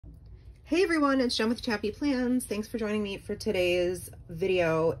Hey everyone, it's Jen with ChappyPlans. Thanks for joining me for today's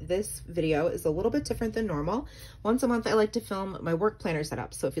video. This video is a little bit different than normal. Once a month, I like to film my work planner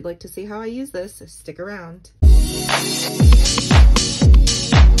setup. So if you'd like to see how I use this, stick around.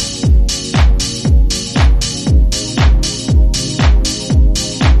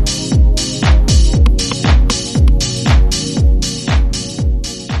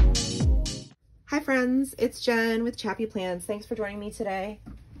 Hi friends, it's Jen with ChappyPlans. Thanks for joining me today.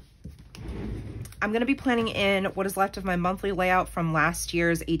 I'm going to be planning in what is left of my monthly layout from last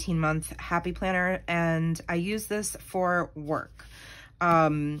year's 18-month Happy Planner, and I use this for work.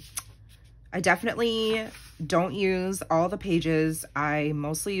 I definitely don't use all the pages. I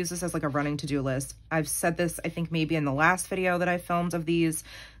mostly use this as like a running to-do list. I've said this, I think maybe in the last video that I filmed of these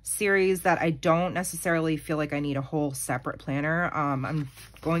series, that I don't necessarily feel like I need a whole separate planner. I'm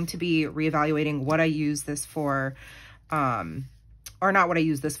going to be reevaluating what I use this for, or not what I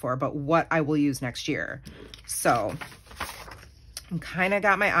use this for, but what I will use next year. So I'm kind of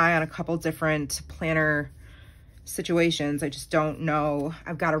got my eye on a couple different planner situations. I just don't know.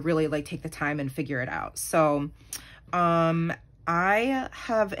 I've got to really like take the time and figure it out. So I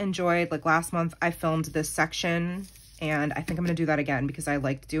have enjoyed, like last month I filmed this section, and I think I'm going to do that again because I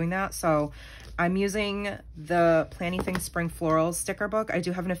liked doing that. So I'm using the PLANYTHING Spring Florals sticker book. I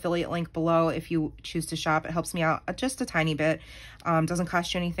do have an affiliate link below if you choose to shop. It helps me out just a tiny bit. Doesn't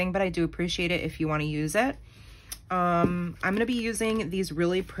cost you anything, but I do appreciate it if you want to use it. I'm going to be using these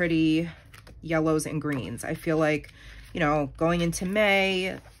really pretty yellows and greens. I feel like, you know, going into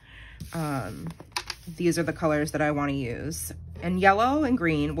May, these are the colors that I want to use. And yellow and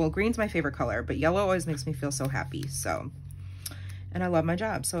green, well, green's my favorite color, but yellow always makes me feel so happy. So, and I love my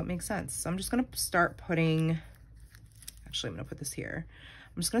job, so it makes sense. So I'm just going to start putting, actually I'm going to put this here.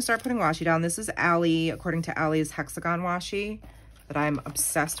 I'm just going to start putting washi down. This is Allie, according to Allie's hexagon washi that I'm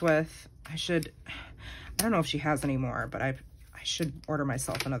obsessed with. I don't know if she has any more, but I should order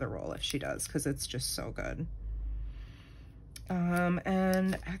myself another roll if she does, because it's just so good.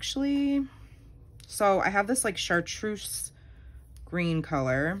 And actually, so I have this like chartreuse green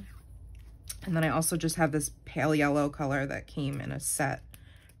color, and then I also just have this pale yellow color that came in a set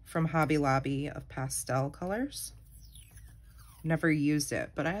from Hobby Lobby of pastel colors. Never used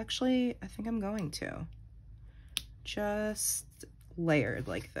it, but I think I'm going to. Just layered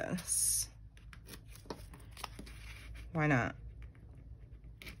like this. Why not?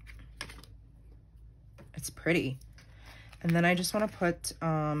 It's pretty. And then I just want to put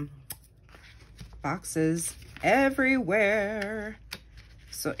boxes everywhere.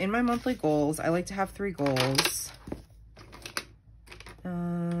 So in my monthly goals, I like to have 3 goals.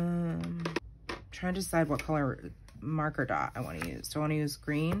 Trying to decide what color marker dot I want to use. Do I want to use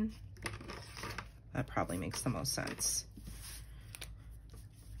green? That probably makes the most sense.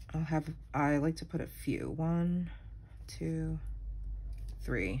 I like to put a few. 1, 2,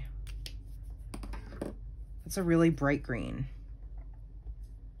 3. It's a really bright green.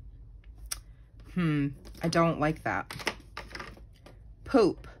 I don't like that.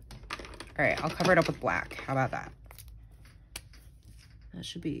 Poop. All right, I'll cover it up with black. How about that? That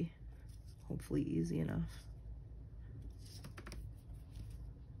should be hopefully easy enough.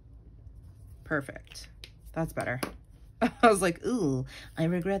 Perfect. That's better. I was like, ooh, I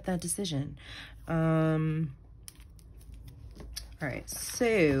regret that decision. All right,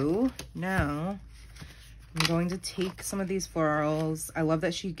 so now I'm going to take some of these florals. I love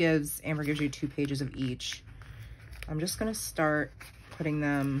that Amber gives you 2 pages of each. I'm just gonna start putting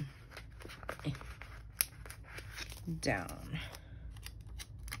them down.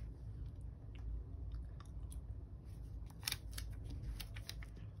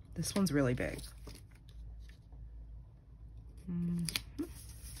 This one's really big.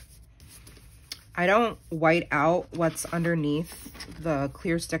 I don't white out what's underneath the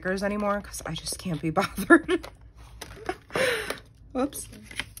clear stickers anymore because I just can't be bothered. Whoops.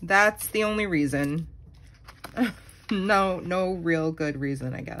 That's the only reason. No real good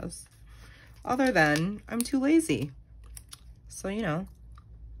reason, I guess. Other than I'm too lazy. So, you know.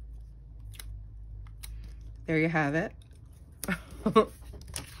 There you have it.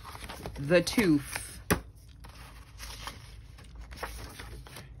 The tooth.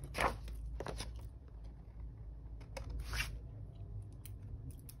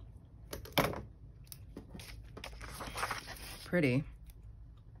 Pretty.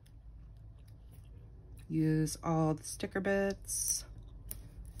 Use all the sticker bits.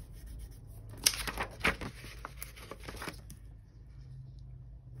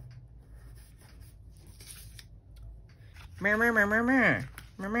 Mer, mer, mer, mer, mer.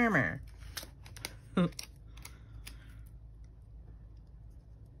 Mer, mer, mer. All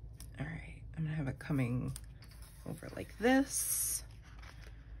right. I'm gonna have it coming over like this.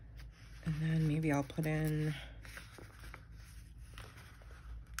 And then maybe I'll put in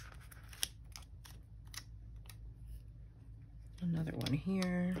another one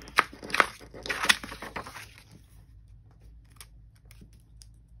here.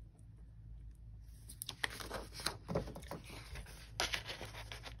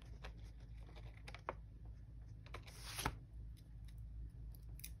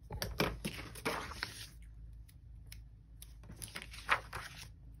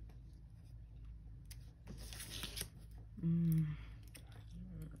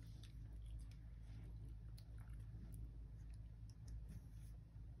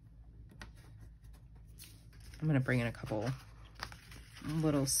 I'm gonna bring in a couple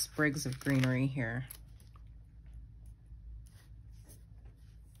little sprigs of greenery here.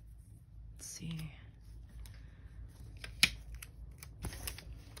 Let's see.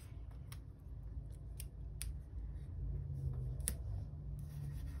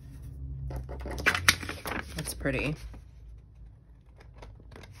 That's pretty.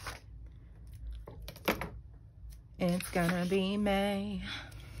 It's gonna be May.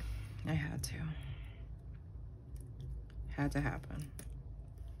 I had to. Had to happen.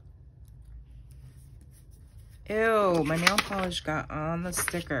 Ew, my nail polish got on the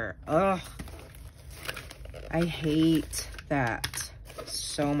sticker. Ugh. I hate that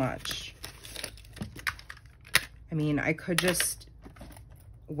so much. I mean, I could just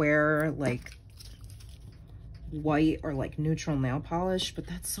wear like white or like neutral nail polish, but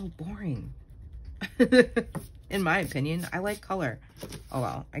that's so boring. In my opinion, I like color. Oh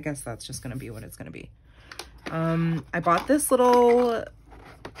well, I guess that's just gonna be what it's gonna be. I bought this little,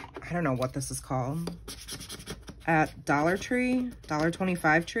 I don't know what this is called, at Dollar Tree,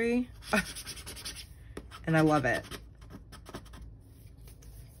 $1.25 Tree, and I love it.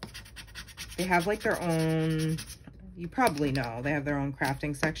 They have like their own, you probably know, they have their own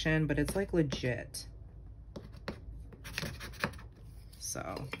crafting section, but it's like legit.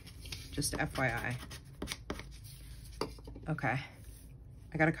 So, just FYI. Okay,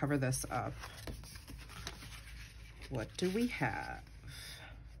 I gotta cover this up. What do we have?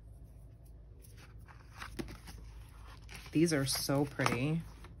 These are so pretty.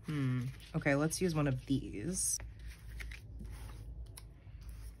 Okay, let's use one of these.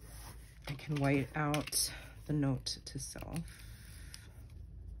 I can white out the note to self.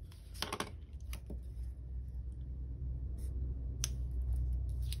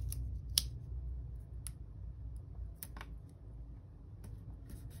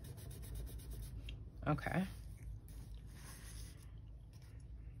 Okay.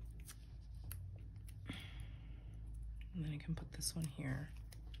 And then I can put this one here.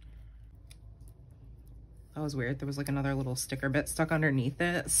 That was weird. There was like another little sticker bit stuck underneath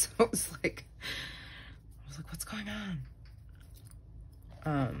it. So it was like, I was like, what's going on?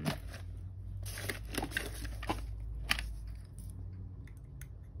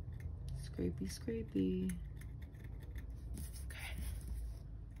 Scrapey, scrapey.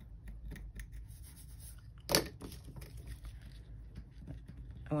 Okay.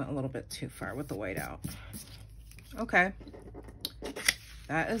 I went a little bit too far with the white out. Okay,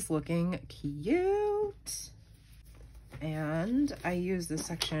 that is looking cute. And I use this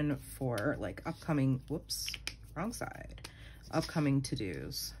section for like upcoming, whoops, wrong side, upcoming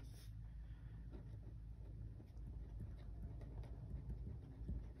to-dos.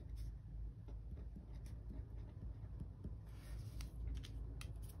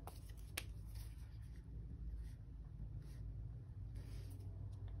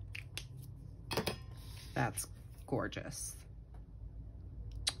 That's gorgeous.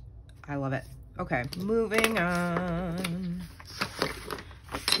 I love it. Okay, moving on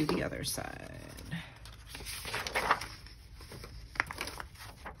to the other side.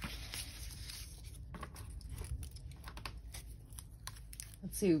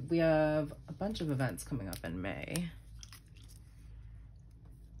 Let's see, we have a bunch of events coming up in May.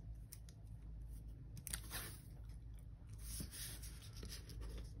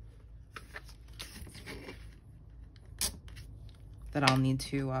 That I'll need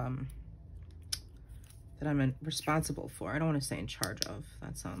to, that I'm responsible for. I don't want to say in charge of.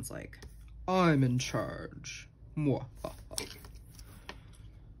 That sounds like I'm in charge.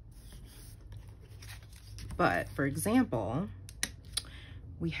 But for example,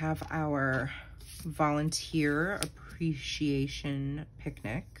 we have our volunteer appreciation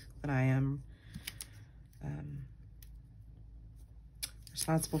picnic that I am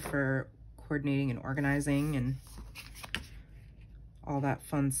responsible for coordinating and organizing and all that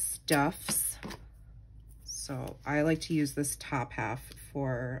fun stuffs. So I like to use this top half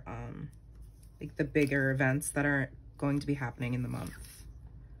for like the bigger events that are going to be happening in the month.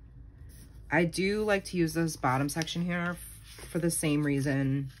 I do like to use this bottom section here for the same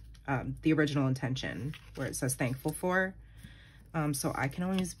reason, the original intention, where it says thankful for. So I can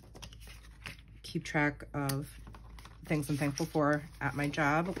always keep track of things I'm thankful for at my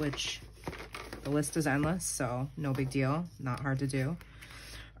job, which the list is endless, so no big deal, not hard to do.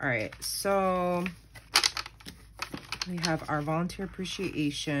 All right, so we have our volunteer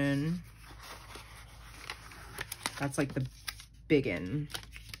appreciation. That's like the biggin.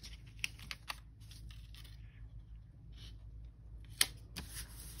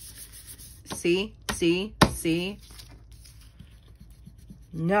 See?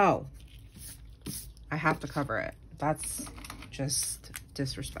 No. I have to cover it. That's just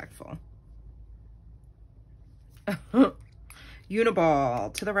disrespectful.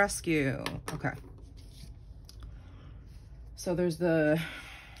 Uniball to the rescue. Okay. So there's the,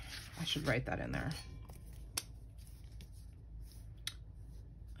 I should write that in there.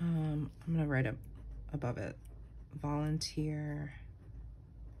 I'm gonna write it above it. Volunteer.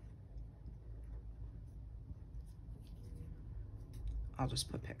 I'll just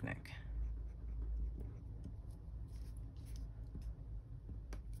put picnic.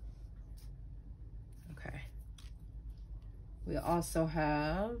 Okay. We also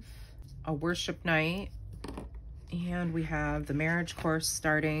have a worship night, and we have the marriage course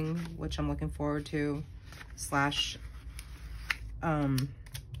starting, which I'm looking forward to, slash, I'm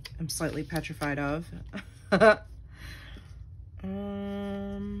slightly petrified of. How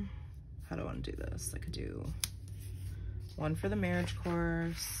do I want to do this? I could do one for the marriage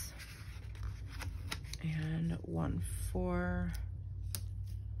course and one for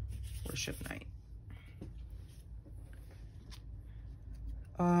worship night.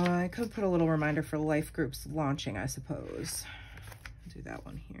 I could put a little reminder for life groups launching, I suppose. I'll do that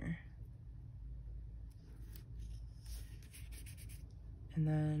one here. And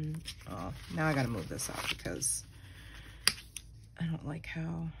then, oh, now I gotta move this up because I don't like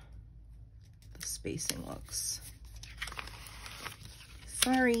how the spacing looks.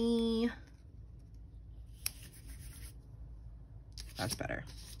 Sorry. That's better.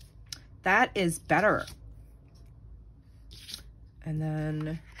 That is better. And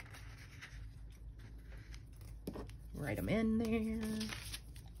then write them in there.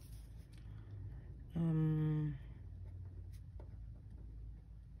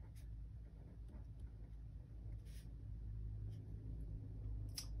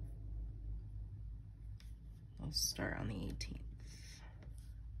 I'll start on the 18th.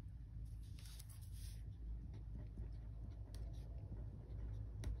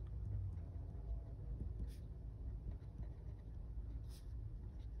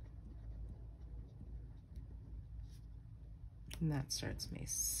 And that starts May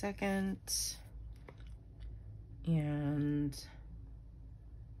 2nd. And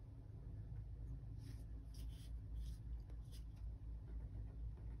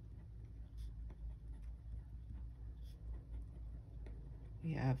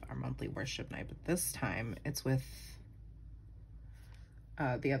we have our monthly worship night, but this time it's with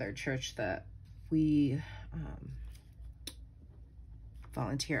the other church that we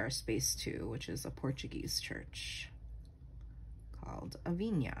volunteer our space to, which is a Portuguese church called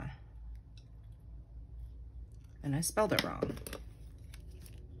Avinha. And I spelled it wrong.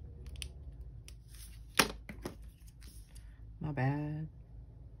 My bad.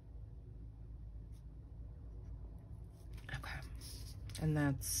 Okay. And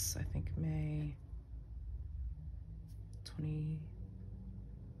that's, I think, May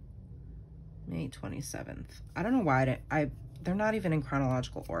 27th. I don't know why they're not even in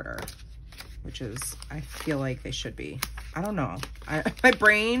chronological order, which is, I feel like they should be. I don't know. My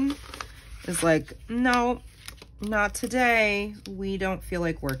brain is like, no, not today. We don't feel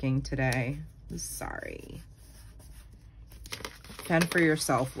like working today. Sorry. Fend for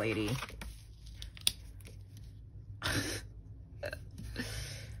yourself, lady.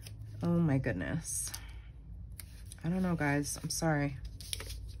 Oh my goodness. I don't know, guys. I'm sorry.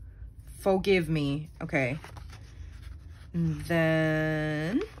 Forgive me. Okay. And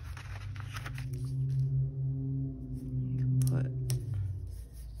then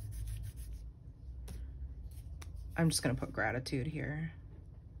I'm just gonna put gratitude here.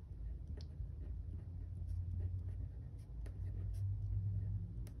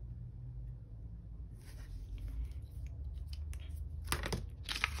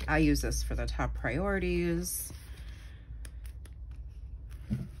 I use this for the top priorities.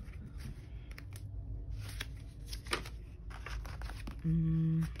 I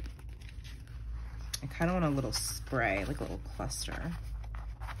kind of want a little spray, like a little cluster.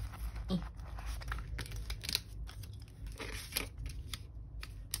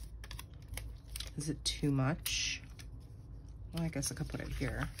 Is it too much? Well, I guess I could put it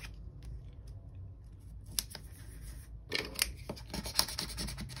here.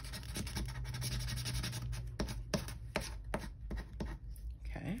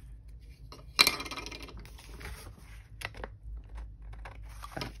 Okay.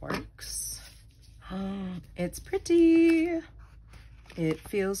 That works. It's pretty. It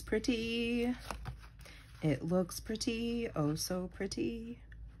feels pretty. It looks pretty. Oh, so pretty.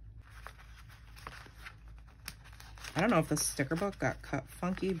 I don't know if the sticker book got cut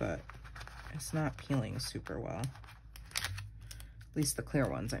funky, but it's not peeling super well. At least the clear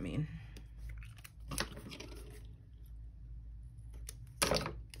ones, I mean.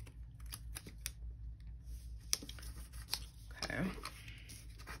 Okay.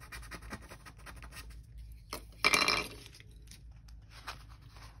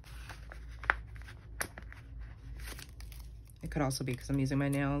 It could also be because I'm using my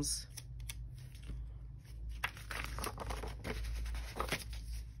nails.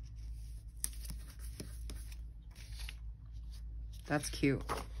 That's cute.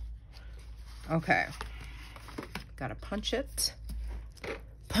 Okay. Gotta punch it.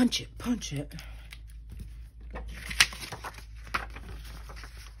 Punch it, punch it.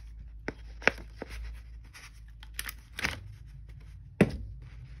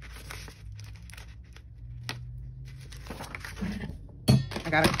 I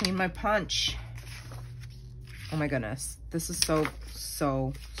gotta clean my punch. Oh my goodness. This is so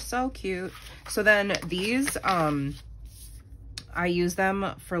cute. So then these, I use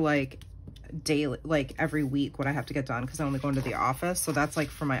them for like daily, like every week what I have to get done because I only go into the office. So that's like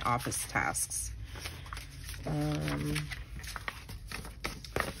for my office tasks.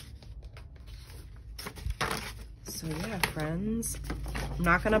 So yeah, friends, I'm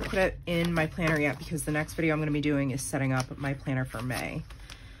not going to put it in my planner yet because the next video I'm going to be doing is setting up my planner for May.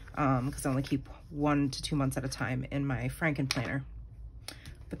 Because I only keep 1 to 2 months at a time in my Franken planner.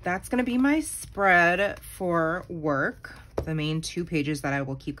 But that's going to be my spread for work. The main 2 pages that I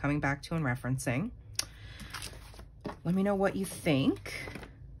will keep coming back to and referencing. Let me know what you think.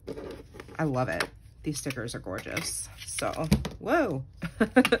 I love it. These stickers are gorgeous. So, whoa.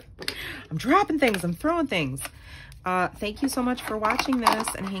 I'm dropping things. I'm throwing things. Thank you so much for watching this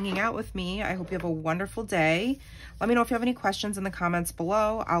and hanging out with me. I hope you have a wonderful day. Let me know if you have any questions in the comments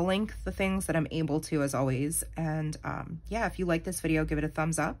below. I'll link the things that I'm able to as always. And yeah, if you like this video, give it a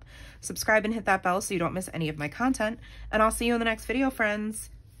thumbs up. Subscribe and hit that bell so you don't miss any of my content. And I'll see you in the next video,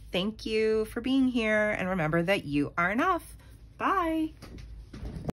 friends. Thank you for being here. And remember that you are enough. Bye.